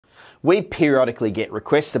We periodically get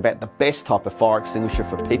requests about the best type of fire extinguisher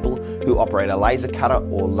for people who operate a laser cutter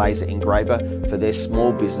or laser engraver for their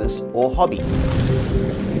small business or hobby.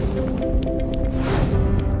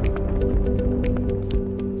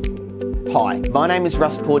 Hi, my name is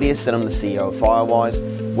Russ Porteous and I'm the CEO of Firewise.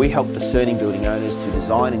 We help discerning building owners to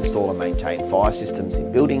design, install and maintain fire systems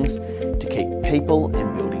in buildings to keep people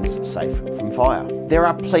and buildings safe from fire. There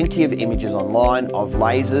are plenty of images online of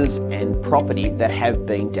lasers and property that have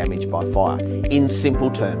been damaged by fire. In simple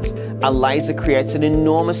terms, a laser creates an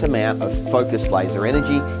enormous amount of focused laser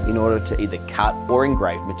energy in order to either cut or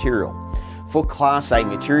engrave material. For Class A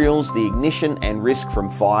materials, the ignition and risk from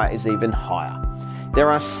fire is even higher. There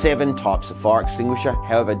are 7 types of fire extinguisher,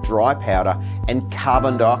 however dry powder and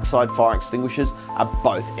carbon dioxide fire extinguishers are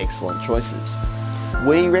both excellent choices.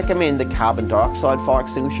 We recommend the carbon dioxide fire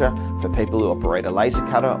extinguisher for people who operate a laser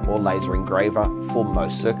cutter or laser engraver for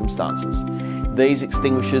most circumstances. These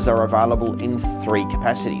extinguishers are available in 3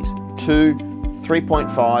 capacities, 2,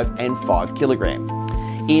 3.5 and 5 kilogram.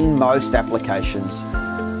 In most applications,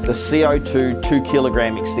 the CO2 2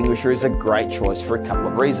 kilogram extinguisher is a great choice for a couple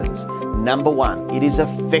of reasons. Number 1, it is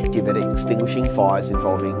effective at extinguishing fires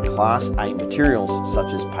involving Class A materials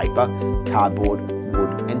such as paper, cardboard,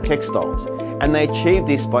 wood and textiles, and they achieve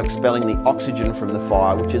this by expelling the oxygen from the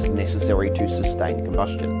fire which is necessary to sustain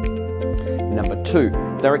combustion. Number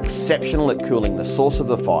 2, they're exceptional at cooling the source of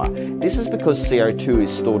the fire. This is because CO2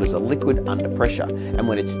 is stored as a liquid under pressure, and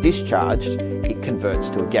when it's discharged, it converts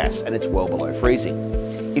to a gas and it's well below freezing.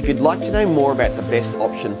 If you'd like to know more about the best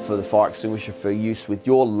option for the fire extinguisher for use with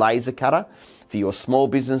your laser cutter, for your small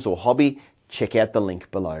business or hobby, check out the link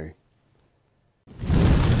below.